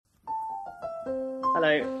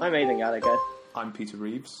Hello, I'm Aidan Gallagher. I'm Peter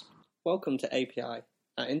Reeves. Welcome to API,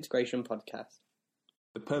 our integration podcast.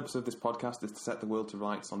 The purpose of this podcast is to set the world to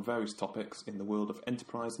rights on various topics in the world of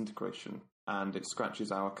enterprise integration, and it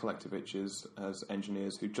scratches our collective itches as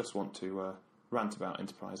engineers who just want to rant about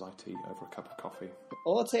enterprise IT over a cup of coffee.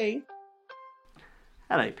 Or tea.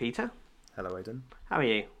 Hello, Peter. Hello, Aidan. How are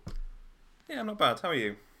you? Yeah, I'm not bad. How are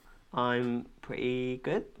you? I'm pretty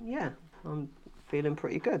good. Yeah, I'm feeling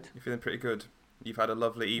pretty good. You're feeling pretty good. You've had a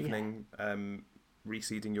lovely evening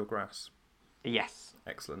reseeding your grass. Yes.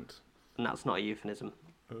 Excellent. And that's not a euphemism.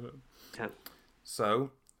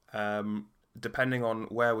 So, depending on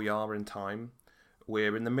where we are in time,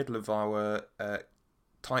 we're in the middle of our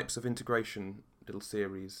types of integration little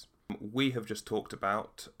series. We have just talked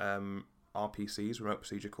about RPCs, remote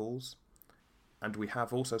procedure calls, and we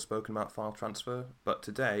have also spoken about file transfer, but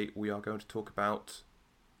today we are going to talk about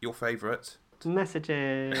your favourite.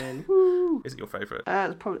 Messaging. Woo! Is it your favourite?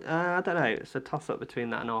 It's probably, I don't know. It's a toss-up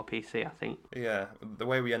between that and RPC, I think. Yeah, the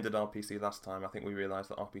way we ended RPC last time, I think we realised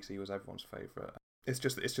that RPC was everyone's favourite. It's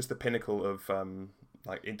just the pinnacle of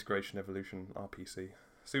like integration evolution. RPC.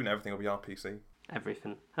 Soon everything will be RPC.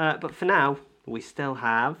 Everything. But for now, we still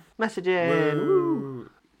have messaging. Woo!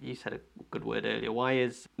 You said a good word earlier. Why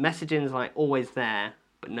is messaging's like always there,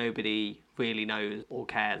 but nobody really knows or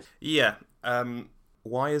cares? Yeah.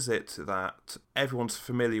 Why is it that everyone's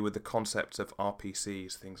familiar with the concepts of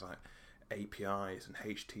RPCs, things like APIs and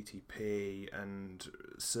HTTP and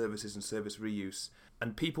services and service reuse,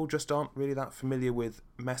 and people just aren't really that familiar with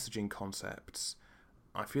messaging concepts?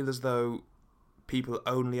 I feel as though people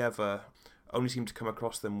only seem to come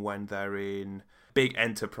across them when they're in big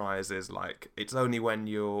enterprises. Like, it's only when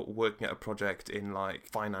you're working at a project in like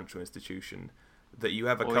financial institution that you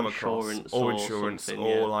ever come across insurance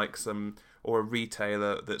or like or a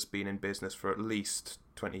retailer that's been in business for at least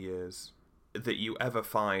 20 years that you ever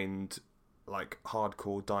find like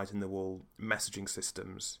hardcore dyed-in-the-wool messaging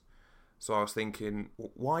systems. So I was thinking,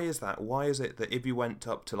 why is that? Why is it that if you went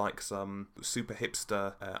up to like some super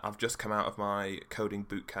hipster, I've just come out of my coding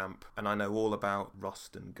boot camp and I know all about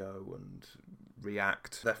Rust and Go and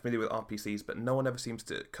React, they're familiar with RPCs, but no one ever seems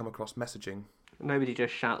to come across messaging. Nobody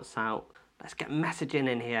just shouts out, "Let's get messaging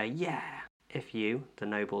in here, yeah!" If you, the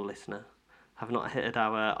noble listener, have not heard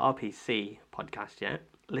our RPC podcast yet,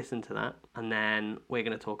 listen to that, and then we're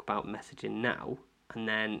going to talk about messaging now, and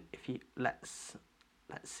then if you let's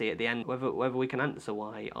see at the end whether we can answer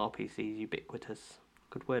why RPC is ubiquitous.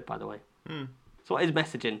 Good word, by the way. So what is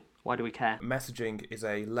messaging? Why do we care? Messaging is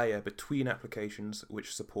a layer between applications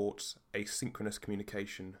which supports asynchronous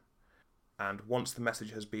communication, and once the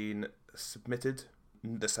message has been submitted,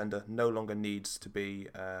 the sender no longer needs to be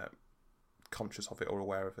conscious of it or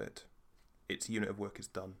aware of it. Its unit of work is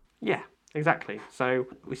done. Yeah, exactly. So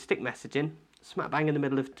we stick messaging smack bang in the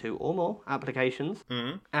middle of two or more applications,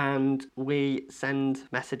 and we send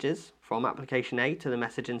messages from application A to the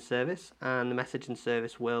messaging service, and the messaging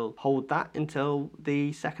service will hold that until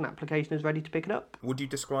the second application is ready to pick it up. Would you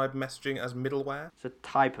describe messaging as middleware? It's a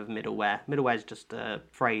type of middleware. Middleware is just a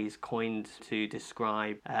phrase coined to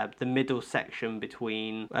describe the middle section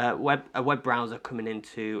between a web browser coming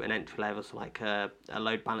into an entry level, so like a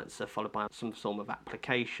load balancer followed by some form of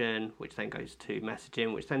application, which then goes to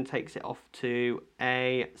messaging, which then takes it off to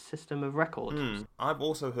a system of record. I've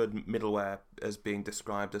also heard middleware as being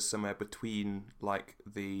described as somewhere between like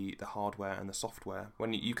the hardware and the software.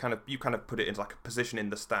 When you kind of put it into like a position in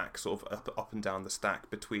the stack, sort of up and down the stack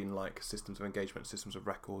between like systems of engagement, systems of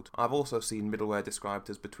record. I've also seen middleware described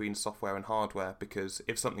as between software and hardware, because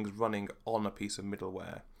if something's running on a piece of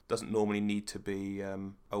middleware, doesn't normally need to be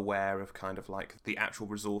aware of kind of like the actual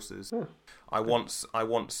resources. I once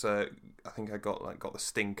I think I got the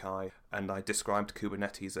stink eye, and I described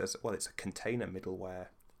Kubernetes as, well, it's a container middleware.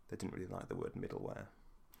 They didn't really like the word middleware,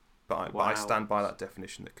 but I stand by that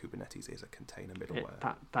definition that Kubernetes is a container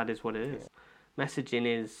middleware. That is what it is. Yeah. Messaging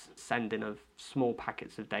is sending of small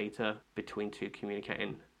packets of data between two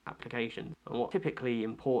communicating applications. And what's typically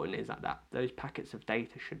important is that those packets of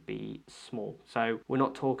data should be small. So we're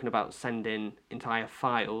not talking about sending entire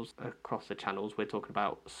files across the channels, we're talking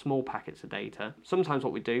about small packets of data. Sometimes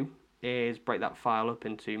what we do is break that file up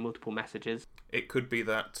into multiple messages. It could be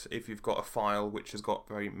that if you've got a file which has got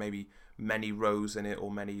maybe many rows in it or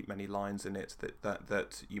many lines in it,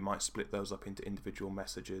 that you might split those up into individual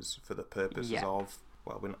messages for the purposes of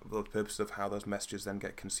the purpose of how those messages then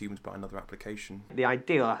get consumed by another application. The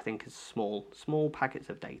ideal, I think, is small packets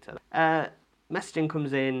of data. Messaging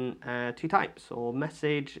comes in two types, or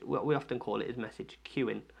message, what we often call it is message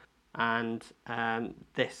queuing. And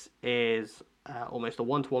this is almost a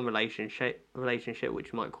one-to-one relationship, which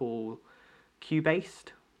you might call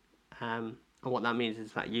queue-based. And what that means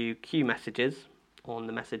is that you queue messages on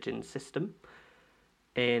the messaging system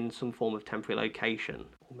in some form of temporary location.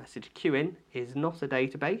 Message queuing is not a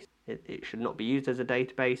database. It should not be used as a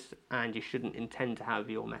database, and you shouldn't intend to have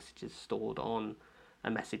your messages stored on a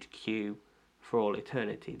message queue for all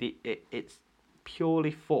eternity. It's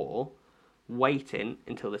purely for waiting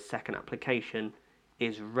until the second application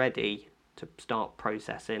is ready to start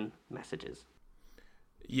processing messages.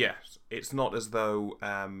 Yes, it's not as though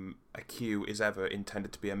a queue is ever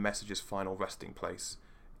intended to be a message's final resting place.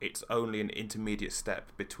 It's only an intermediate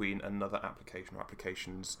step between another application or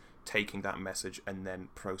applications taking that message and then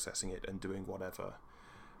processing it and doing whatever.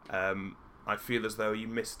 I feel as though you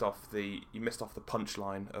missed off the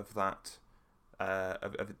punchline of that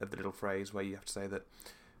of the little phrase where you have to say that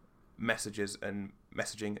messages and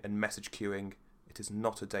messaging and message queuing, it is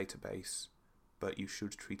not a database, but you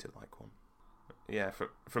should treat it like one. Yeah,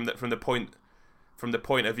 from the point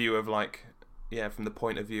of view of from the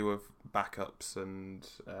point of view of backups and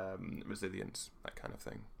resilience, that kind of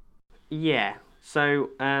thing. Yeah. So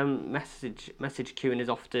message queuing is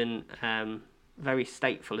often very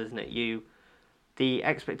stateful, isn't it? The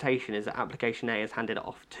expectation is that application A has handed it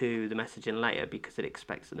off to the messaging layer because it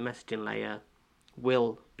expects that the messaging layer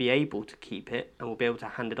will be able to keep it and will be able to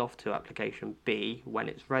hand it off to application B when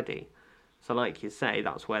it's ready. So like you say,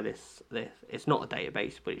 that's where this it's not a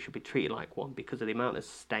database, but it should be treated like one because of the amount of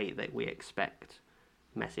state that we expect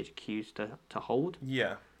message queues to hold.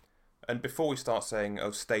 Yeah. And before we start saying,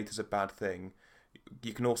 state is a bad thing,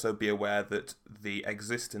 you can also be aware that the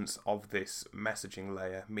existence of this messaging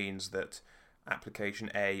layer means that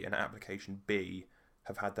application A and application B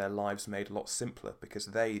have had their lives made a lot simpler because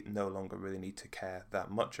they no longer really need to care that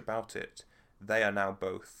much about it. They are now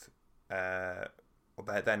both, they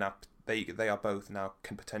are both now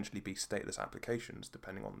can potentially be stateless applications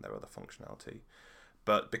depending on their other functionality.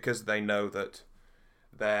 But because they know that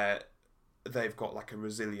they've got like a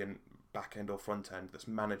resilient back end or front end that's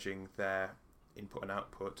managing their input and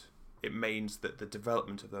output, it means that the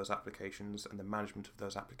development of those applications and the management of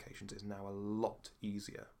those applications is now a lot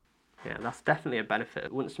easier. Yeah, that's definitely a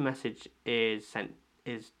benefit. Once the message is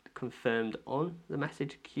confirmed on the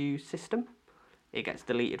message queue system, it gets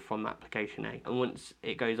deleted from application A, and once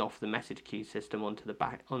it goes off the message queue system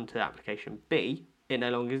onto application B, it no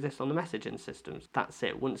longer exists on the messaging systems. That's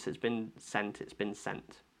it. Once it's been sent, it's been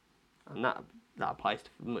sent, and that applies to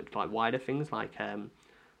much like wider things like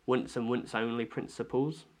once and once only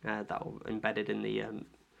principles that are embedded in the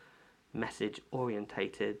message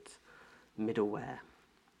orientated middleware.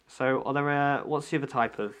 So, are there what's the other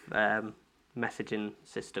type of messaging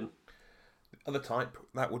system? The other type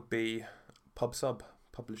that would be pub/sub,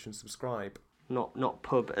 publish and subscribe. Not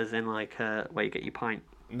pub as in like where you get your pint.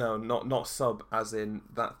 No, not sub as in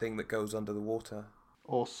that thing that goes under the water.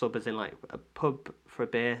 Or sub as in like a pub for a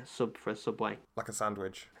beer, sub for a Subway. Like a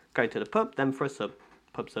sandwich. Go to the pub, then for a sub.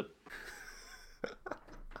 Pub/sub.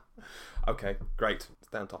 Okay, great.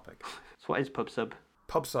 Stay on topic. So what is pub/sub?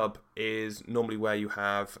 Pub/sub is normally where you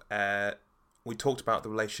have... we talked about the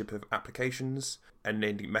relationship of applications and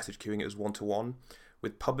in message queuing it was one-to-one.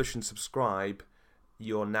 With publish and subscribe,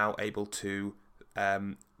 you're now able to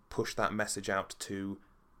push that message out to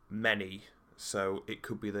many. So it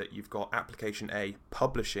could be that you've got application A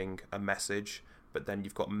publishing a message, but then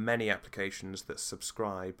you've got many applications that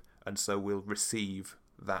subscribe and so will receive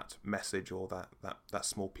that message or that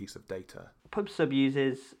small piece of data. Pub/sub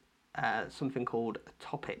uses something called a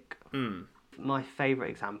topic. My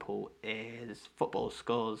favourite example is football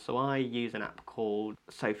scores. So I use an app called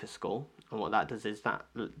SofaScore, and what that does is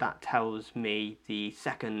that tells me the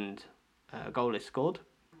second goal is scored.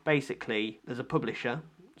 Basically, there's a publisher,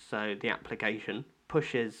 so the application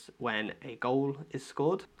pushes when a goal is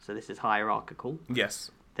scored. So this is hierarchical.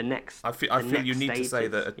 Yes. I feel you need to say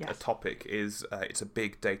that a topic is it's a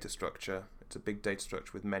big data structure. It's a big data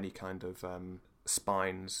structure with many kind of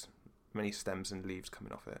spines, many stems and leaves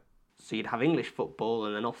coming off it. So you'd have English football,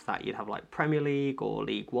 and then off that you'd have like Premier League or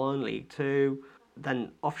League One, League Two.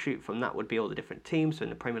 Then offshoot from that would be all the different teams. So in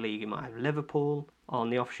the Premier League you might have Liverpool. On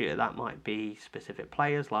the offshoot of that might be specific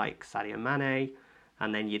players like Sadio Mane.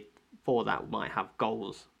 And then for that might have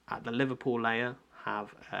goals. At the Liverpool layer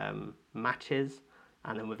have matches.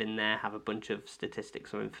 And then within there have a bunch of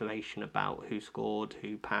statistics or information about who scored,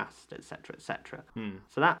 who passed, etc., etc.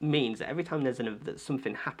 So that means that every time that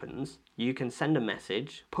something happens, you can send a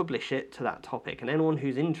message, publish it to that topic, and anyone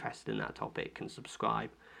who's interested in that topic can subscribe.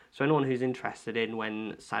 So anyone who's interested in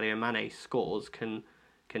when Sadio Mane scores can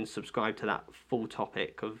can subscribe to that full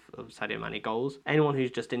topic of Sadio Mane goals. Anyone who's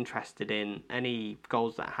just interested in any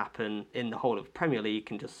goals that happen in the whole of Premier League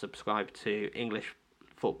can just subscribe to English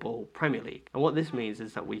Football Premier League. And what this means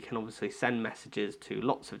is that we can obviously send messages to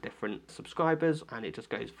lots of different subscribers, and it just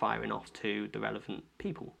goes firing off to the relevant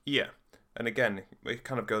people. Yeah. And again, it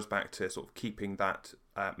kind of goes back to sort of keeping that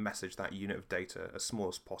message, that unit of data, as small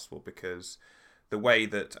as possible, because the way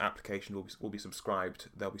that applications will be subscribed,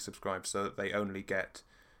 they'll be subscribed so that they only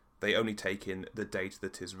take in the data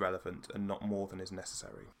that is relevant and not more than is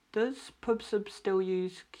necessary. Does PubSub still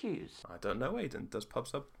use queues? I don't know, Aidan. Does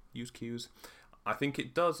PubSub use queues? I think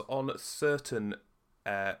it does on certain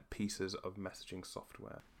pieces of messaging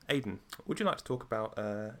software. Aidan, would you like to talk about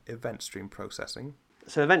event stream processing?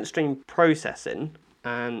 So event stream processing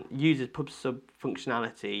uses PubSub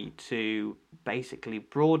functionality to basically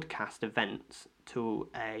broadcast events to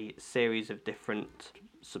a series of different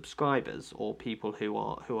subscribers or people who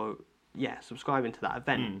are subscribing to that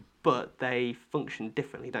event, but they function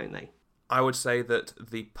differently, don't they? I would say that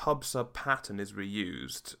the PubSub pattern is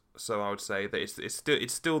reused, so I would say that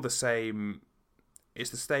it's still the same. It's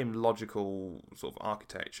the same logical sort of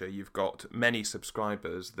architecture. You've got many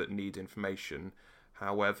subscribers that need information.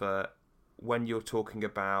 However, when you're talking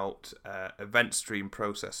about event stream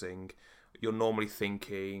processing, you're normally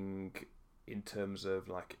thinking in terms of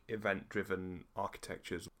like event-driven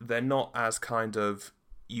architectures. They're not as kind of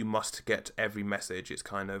you must get every message. It's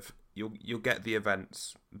kind of you'll get the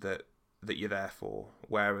events that you're there for.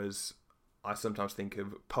 Whereas I sometimes think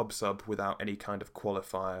of PubSub without any kind of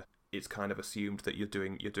qualifier. It's kind of assumed that you're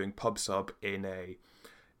doing PubSub in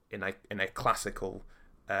a classical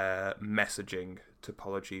messaging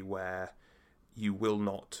topology where you will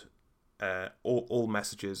not all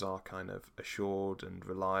messages are kind of assured and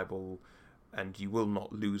reliable, and you will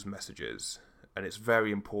not lose messages, and it's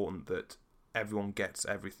very important that everyone gets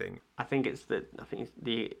everything. I think it's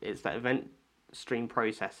that event stream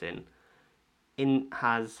processing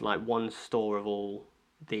has like one store of all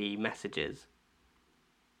the messages,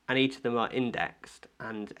 and each of them are indexed,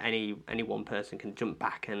 and any one person can jump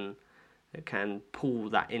back and can pull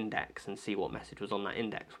that index and see what message was on that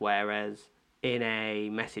index. Whereas in a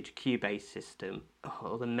message queue-based system,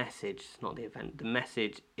 the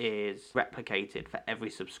message is replicated for every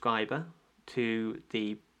subscriber to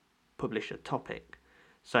the publisher topic.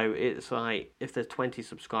 So it's like if there's 20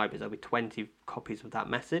 subscribers, there'll be 20 copies of that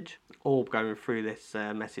message, all going through this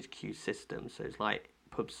message queue system. So it's like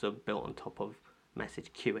PubSub built on top of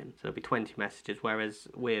message queuing. So there'll be 20 messages, whereas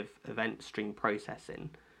with event stream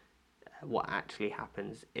processing, what actually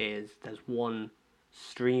happens is there's one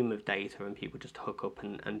stream of data and people just hook up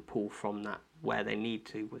and pull from that where they need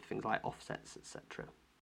to with things like offsets, etc.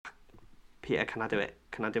 Peter, can I do it?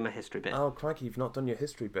 Can I do my history bit? Oh, crikey, you've not done your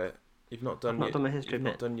history bit. You've not done my history bit. You've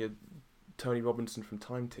not done your Tony Robinson from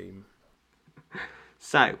Time Team.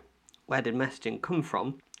 So, where did messaging come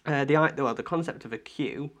from? The concept of a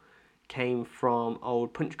queue came from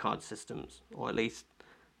old punch card systems, or at least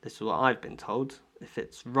this is what I've been told. If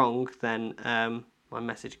it's wrong, then my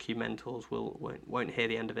message queue mentors won't hear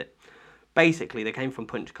the end of it. Basically, they came from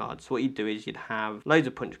punch cards. So what you'd do is you'd have loads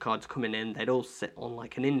of punch cards coming in. They'd all sit on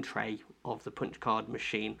like an in tray of the punch card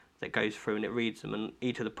machine that goes through and it reads them, and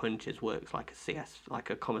each of the punches works like a CS,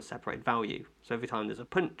 like a comma separated value. So every time there's a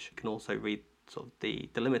punch, you can also read sort of the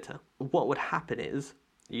delimiter. What would happen is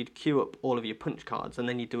you'd queue up all of your punch cards, and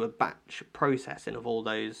then you do a batch processing of all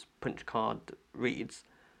those punch card reads,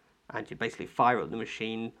 and you basically fire up the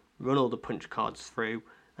machine, run all the punch cards through,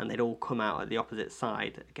 and they'd all come out at the opposite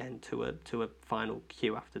side again to a final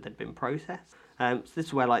queue after they'd been processed. So this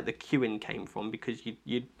is where like the queuing came from, because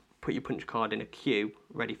you'd put your punch card in a queue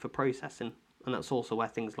ready for processing. And that's also where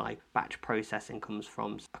things like batch processing comes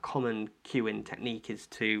from. A common queuing technique is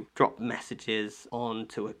to drop messages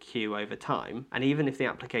onto a queue over time. And even if the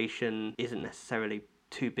application isn't necessarily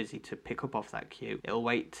too busy to pick up off that queue, it'll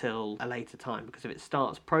wait till a later time, because if it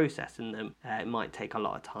starts processing them, it might take a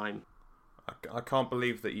lot of time. I can't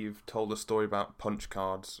believe that you've told a story about punch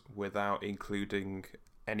cards without including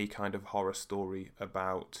any kind of horror story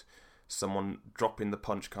about someone dropping the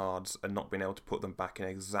punch cards and not being able to put them back in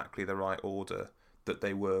exactly the right order that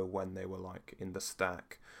they were when they were like in the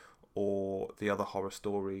stack, or the other horror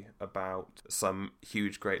story about some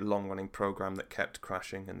huge great long running program that kept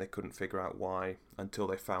crashing and they couldn't figure out why until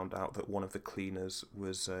they found out that one of the cleaners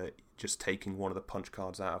was just taking one of the punch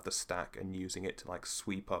cards out of the stack and using it to like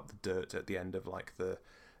sweep up the dirt at the end of like the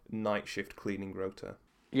night shift cleaning rota.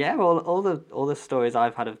 Yeah, well, all the stories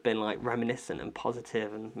I've had have been like reminiscent and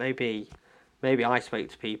positive, and maybe I spoke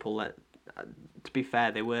to people that To be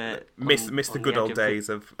fair, they were Miss on the the good edge old of days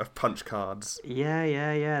of punch cards.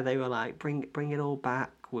 Yeah. They were like, bring it all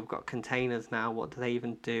back. We've got containers now. What do they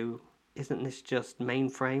even do? Isn't this just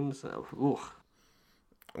mainframes? Ooh.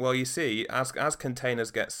 Well, you see, as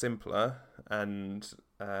containers get simpler, and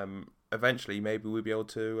eventually maybe we'll be able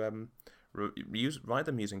to write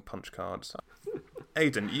them using punch cards.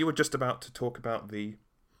 Aidan, you were just about to talk about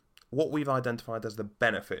what we've identified as the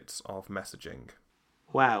benefits of messaging.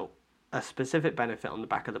 Well, a specific benefit on the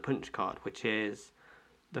back of the punch card, which is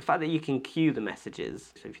the fact that you can queue the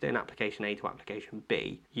messages. So if you're doing application A to application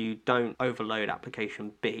B, you don't overload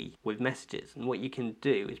application B with messages. And what you can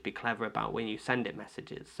do is be clever about when you send it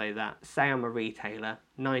messages, so that, say I'm a retailer,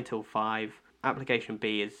 9 till 5, application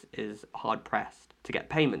B is hard pressed to get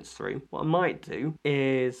payments through. What I might do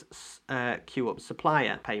is queue up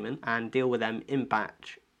supplier payment and deal with them in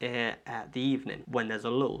batch at the evening when there's a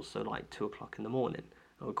lull, so like 2 o'clock in the morning.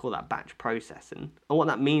 We call that batch processing. And what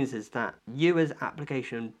that means is that you as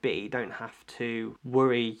application B don't have to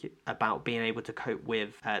worry about being able to cope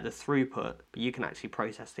with the throughput, but you can actually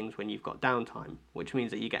process things when you've got downtime, which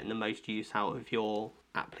means that you're getting the most use out of your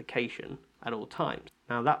application at all times.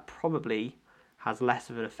 Now that probably has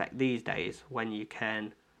less of an effect these days when you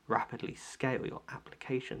can rapidly scale your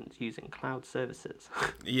applications using cloud services.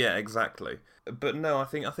 Yeah, exactly. But no, I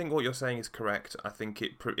think what you're saying is correct. I think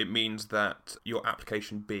it means that your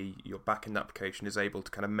application B, your backend application, is able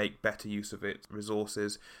to kind of make better use of its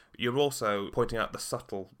resources. You're also pointing out the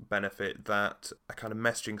subtle benefit that a kind of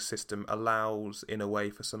messaging system allows, in a way,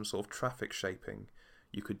 for some sort of traffic shaping,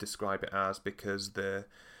 you could describe it as, because the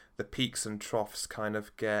peaks and troughs kind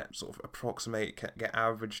of get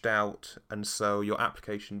averaged out, and so your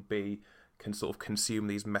application B can sort of consume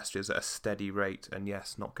these messages at a steady rate, and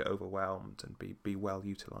yes, not get overwhelmed and be well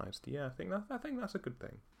utilized. Yeah, I think that's a good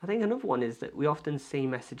thing. I think another one is that we often see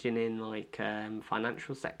messaging in like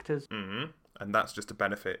financial sectors. Mm-hmm. And that's just a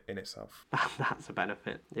benefit in itself. That's a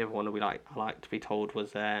benefit. The other one I like to be told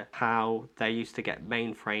was how they used to get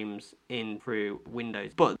mainframes in through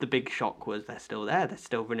Windows. But the big shock was they're still there. They're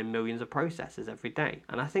still running millions of processes every day.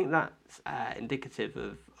 And I think that's indicative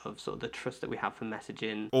of sort of the trust that we have for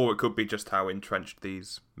messaging. Or it could be just how entrenched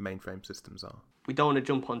these mainframe systems are. We don't want to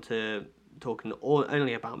jump onto talking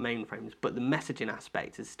only about mainframes, but the messaging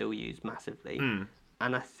aspect is still used massively.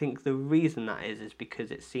 And I think the reason that is because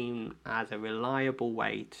it's seen as a reliable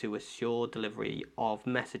way to assure delivery of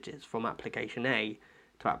messages from application A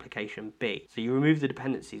to application B. So you remove the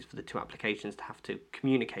dependencies for the two applications to have to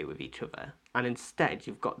communicate with each other. And instead,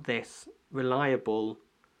 you've got this reliable,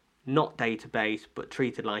 not database, but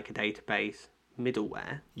treated like a database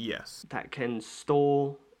middleware. Yes. That can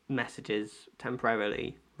store messages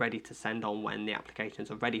temporarily, ready to send on when the applications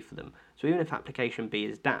are ready for them. So even if application B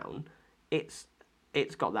is down, it's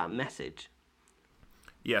got that message.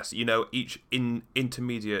 Yes, each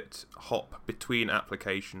intermediate hop between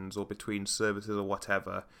applications or between services or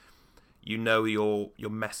whatever, your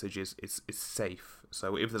message is safe.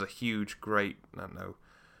 So if there's a huge, great,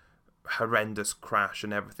 horrendous crash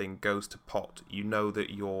and everything goes to pot, that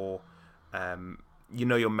your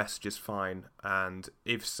message is fine. And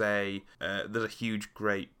if, say, there's a huge,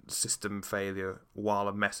 great system failure while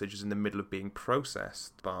a message is in the middle of being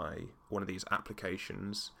processed by one of these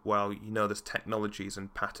applications, well, there's technologies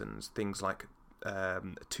and patterns, things like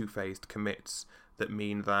two-phased commits, that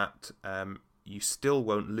mean that you still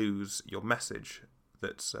won't lose your message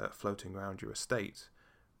that's floating around your estate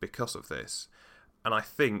because of this. And I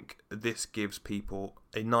think this gives people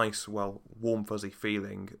a nice, warm, fuzzy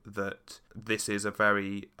feeling that this is a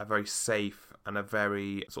very safe and a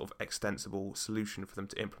very sort of extensible solution for them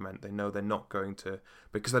to implement. They know they're not going to,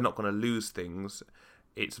 because they're not going to lose things,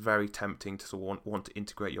 it's very tempting to sort of want to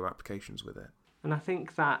integrate your applications with it. And I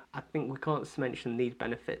think we can't mention these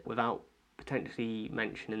benefits without potentially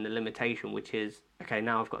mentioning the limitation, which is, okay,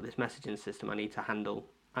 now I've got this messaging system I need to handle.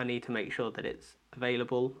 I need to make sure that it's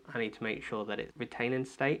available. I need to make sure that it's retaining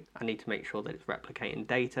state. I need to make sure that it's replicating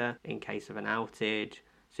data in case of an outage.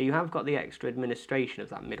 So you have got the extra administration of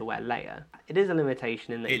that middleware layer. It is a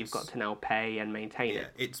limitation in that you've got to now pay and maintain it.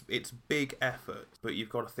 It's big effort, but you've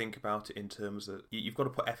got to think about it in terms of you've got to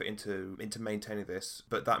put effort into maintaining this.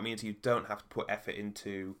 But that means you don't have to put effort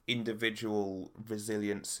into individual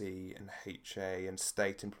resiliency and HA and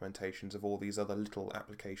state implementations of all these other little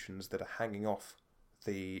applications that are hanging off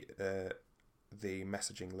the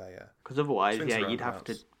messaging layer. Because otherwise, you'd have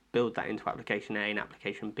to build that into application A and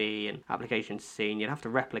application B and application C, and you'd have to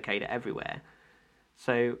replicate it everywhere.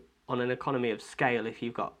 So on an economy of scale, if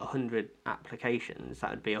you've got 100 applications, that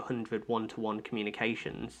would be 100 one-to-one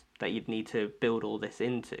communications that you'd need to build all this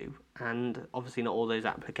into. And obviously not all those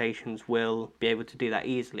applications will be able to do that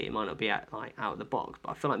easily. It might not be out of the box,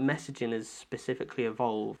 but I feel like messaging has specifically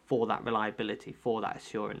evolved for that reliability, for that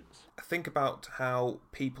assurance. Think about how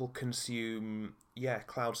people consume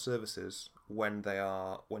cloud services when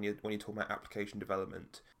you're talking about application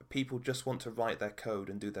development. People just want to write their code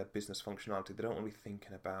and do their business functionality. They don't want to be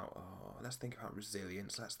thinking about, let's think about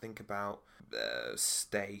resilience, let's think about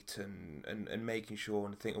state and making sure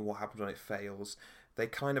and think of what happens when it fails. They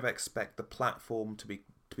kind of expect the platform to be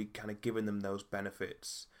kind of giving them those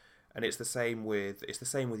benefits. And it's the same with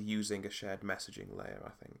using a shared messaging layer,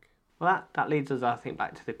 I think. Well, that leads us, I think,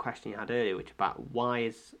 back to the question you had earlier, which about why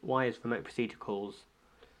is remote procedure calls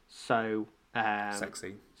so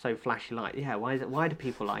sexy, so flashy light? Yeah, why do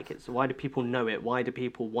people like it? So why do people know it? Why do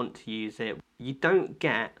people want to use it? You don't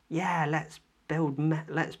get let's build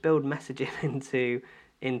messaging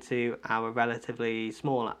into our relatively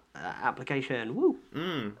small application. Woo.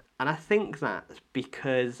 And I think that's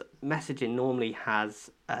because messaging normally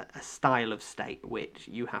has a style of state which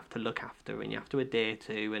you have to look after and you have to adhere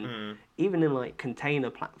to. And even in like container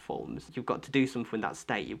platforms, you've got to do something with that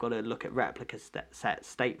state. You've got to look at replica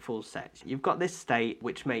sets, stateful sets. You've got this state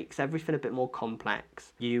which makes everything a bit more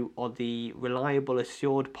complex. You are the reliable,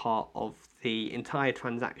 assured part of the entire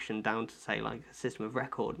transaction down to, say, like a system of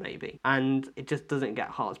record maybe. And it just doesn't get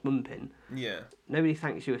hearts bumping. Yeah. Nobody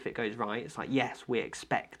thanks you if it goes right. It's like, yes, we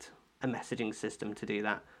expect a messaging system to do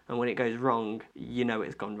that. And when it goes wrong, you know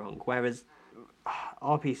it's gone wrong. Whereas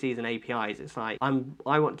RPCs and APIs, it's like,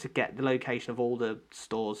 I want to get the location of all the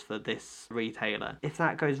stores for this retailer. If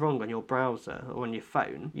that goes wrong on your browser or on your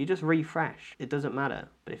phone, you just refresh. It doesn't matter.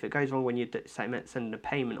 But if it goes wrong when you send a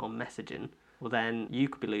payment on messaging, well then you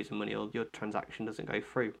could be losing money or your transaction doesn't go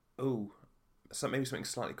through. Oh, so maybe something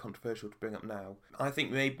slightly controversial to bring up now. I think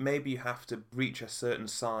maybe you have to reach a certain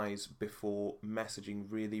size before messaging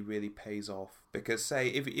really, really pays off. Because say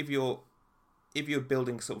if you're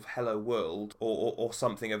building sort of Hello World or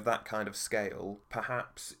something of that kind of scale,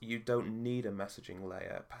 perhaps you don't need a messaging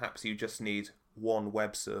layer. Perhaps you just need one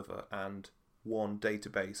web server and one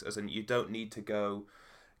database, as in you don't need to go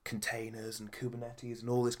containers and Kubernetes and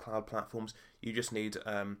all these cloud platforms. You just need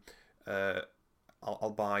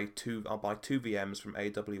I'll buy two VMs from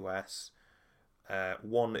AWS.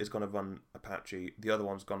 One is going to run Apache. The other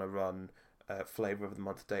one's going to run Flavor of the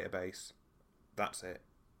Month database. That's it.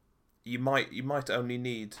 You might only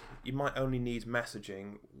need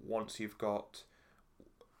messaging once you've got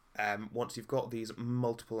these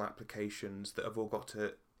multiple applications that have all got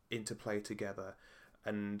to interplay together,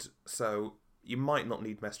 and so you might not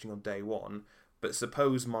need messaging on day one. But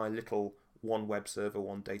suppose my little one web server,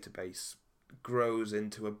 one database grows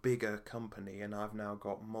into a bigger company and I've now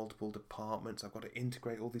got multiple departments. I've got to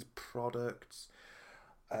integrate all these products.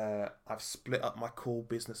 I've split up my core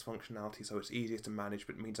business functionality so it's easier to manage,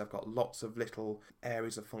 but it means I've got lots of little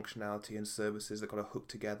areas of functionality and services that got to hook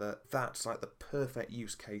together. That's like the perfect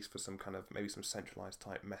use case for some kind of maybe some centralized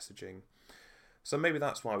type messaging. So maybe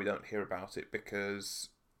that's why we don't hear about it, because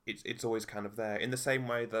it's always kind of there. In the same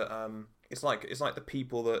way that it's like the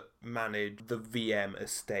people that manage the VM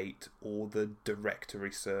estate or the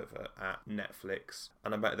directory server at Netflix.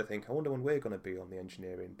 And I bet they think, I wonder when we're going to be on the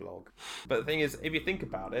engineering blog. But the thing is, if you think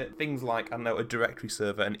about it, things like, I don't know, a directory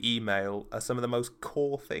server and email are some of the most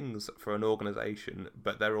core things for an organisation,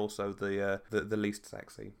 but they're also the least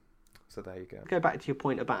sexy. So there you go. Go back to your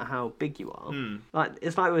point about how big you are. Like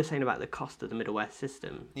it's like we were saying about the cost of the middleware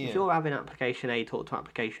system. Yeah. If you're having application A talk to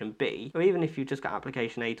application B, or even if you've just got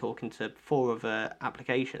application A talking to 4 other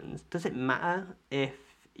applications, does it matter if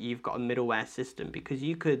you've got a middleware system? Because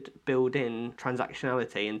you could build in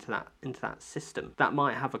transactionality into that system. That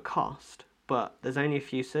might have a cost, but there's only a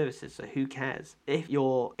few services, so who cares? If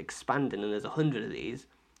you're expanding and there's 100 of these,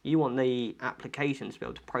 you want the applications to be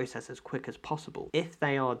able to process as quick as possible. If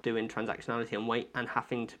they are doing transactionality and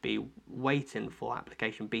having to be waiting for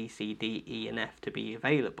application B, C, D, E, and F to be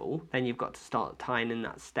available, then you've got to start tying in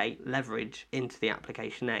that state leverage into the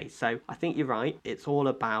application A. So I think you're right. It's all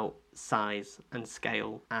about size and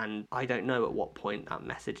scale, and I don't know at what point that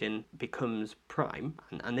messaging becomes prime.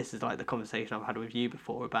 And this is like the conversation I've had with you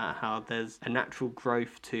before about how there's a natural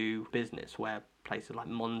growth to business where places like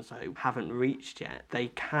Monzo haven't reached yet. They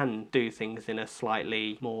can do things in a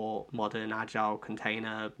slightly more modern, agile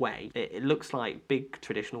container way. It looks like big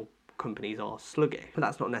traditional companies are sluggish, but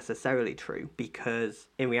that's not necessarily true, because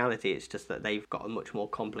in reality it's just that they've got a much more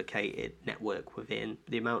complicated network within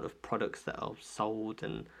the amount of products that are sold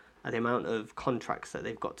and and the amount of contracts that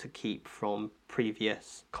they've got to keep from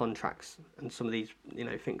previous contracts. And some of these,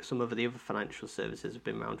 I think some of the other financial services have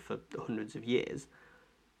been around for hundreds of years.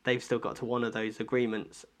 They've still got to honour those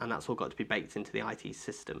agreements, and that's all got to be baked into the IT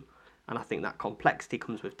system. And I think that complexity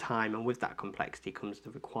comes with time, and with that complexity comes the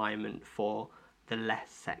requirement for the less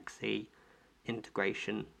sexy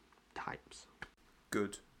integration types.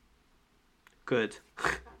 Good.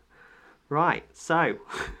 Right, so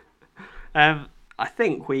I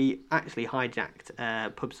think we actually hijacked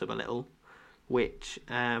PubSub a little, which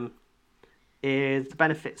is the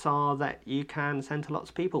benefits are that you can send to lots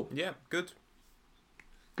of people. Yeah, good.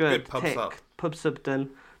 Good. PubSub. Tick. PubSub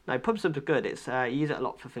done. No, PubSub's good. It's you use it a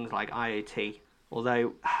lot for things like IoT,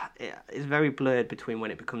 although it's very blurred between when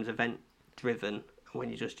it becomes event driven and when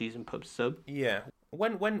you're just using PubSub. Yeah.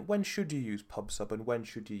 When should you use PubSub and when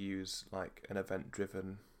should you use like an event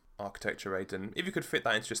driven architecture, Aidan? If you could fit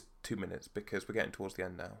that into just 2 minutes, because we're getting towards the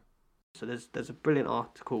end now. So there's a brilliant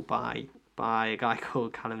article by a guy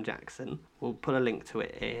called Callum Jackson. We'll put a link to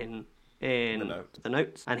it in the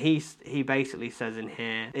notes, and he basically says in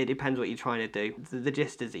here, it depends what you're trying to do. The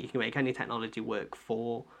gist is that you can make any technology work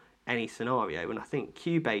for any scenario, and I think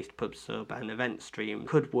queue-based PubSub and Event Stream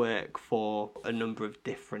could work for a number of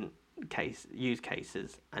different use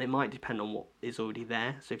cases, and it might depend on what is already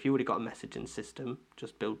there. So if you already got a messaging system,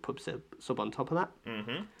 just build PubSub on top of that.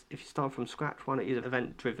 Mm-hmm. If you start from scratch, why not use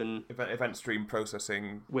event stream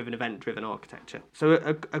processing with an event-driven architecture? So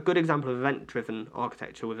a good example of event-driven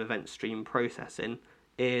architecture with event stream processing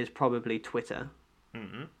is probably Twitter.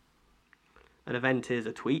 Mm-hmm. An event is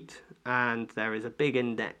a tweet, and there is a big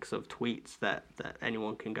index of tweets that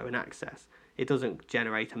anyone can go and access. It doesn't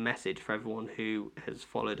generate a message for everyone who has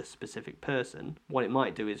followed a specific person. What it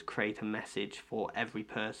might do is create a message for every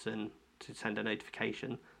person to send a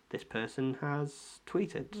notification. This person has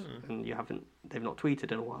tweeted, and they've not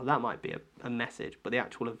tweeted in a while. That might be a message, but the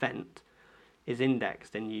actual event is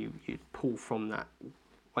indexed, and you pull from that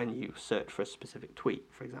when you search for a specific tweet,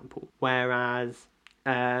 for example. Whereas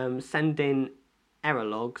sending error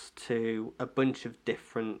logs to a bunch of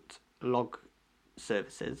different log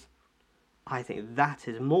services, I think that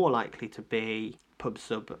is more likely to be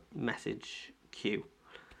PubSub message queue,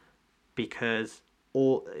 because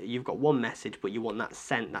you've got one message, but you want that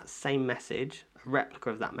same message, a replica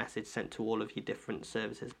of that message, sent to all of your different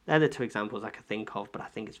services. They're the two examples I could think of, but I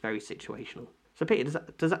think it's very situational. So Peter,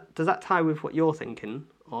 does that tie with what you're thinking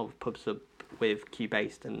of PubSub with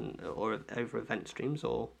queue-based or over event streams,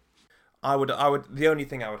 or? I would. The only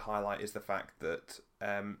thing I would highlight is the fact that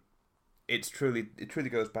it truly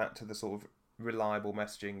goes back to the sort of reliable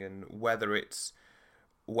messaging and whether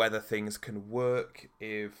things can work,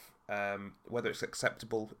 whether it's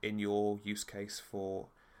acceptable in your use case for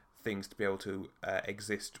things to be able to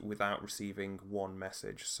exist without receiving one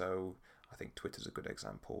message. So I think Twitter's a good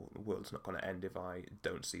example. The world's not going to end if I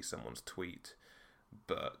don't see someone's tweet.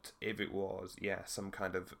 But if it was, some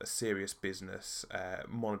kind of a serious business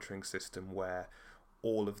monitoring system where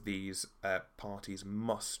all of these parties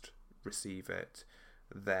must receive it,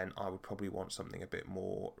 then I would probably want something a bit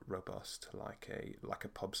more robust, like a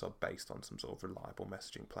PubSub based on some sort of reliable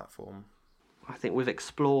messaging platform. I think we've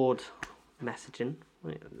explored messaging.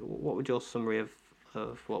 What would your summary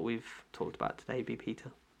of what we've talked about today be,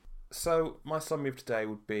 Peter? So my summary of today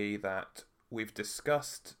would be that we've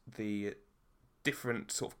discussed the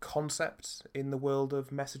different sort of concepts in the world of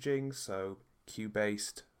messaging, so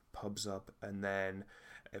queue-based, PubSub, and then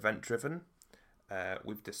event-driven.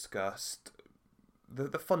 We've discussed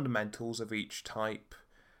the fundamentals of each type,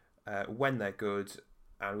 when they're good,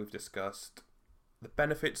 and we've discussed the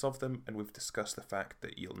benefits of them, and we've discussed the fact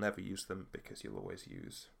that you'll never use them because you'll always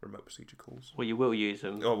use remote procedure calls. Well, you will use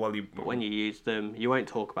them. Oh, well, but when you use them, you won't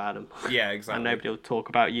talk about them. Yeah, exactly. And nobody will talk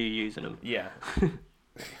about you using them. Yeah.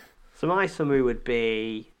 So my summary would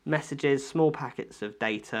be messages, small packets of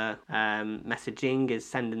data. Messaging is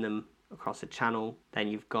sending them across a channel. Then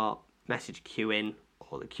you've got message queuing,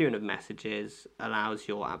 or the queuing of messages allows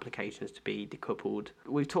your applications to be decoupled.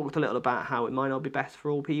 We've talked a little about how it might not be best for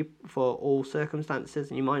all people, for all circumstances,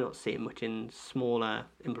 and you might not see it much in smaller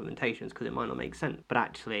implementations because it might not make sense. But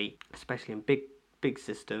actually, especially in big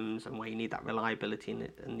systems and where you need that reliability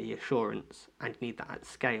and the assurance, and you need that at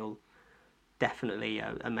scale, definitely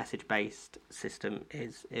a message-based system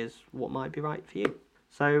is what might be right for you.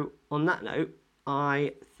 So on that note,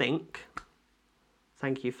 I think,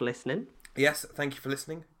 thank you for listening. Yes, thank you for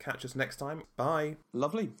listening. Catch us next time. Bye.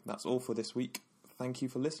 Lovely. That's all for this week. Thank you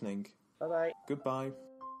for listening. Bye-bye. Goodbye.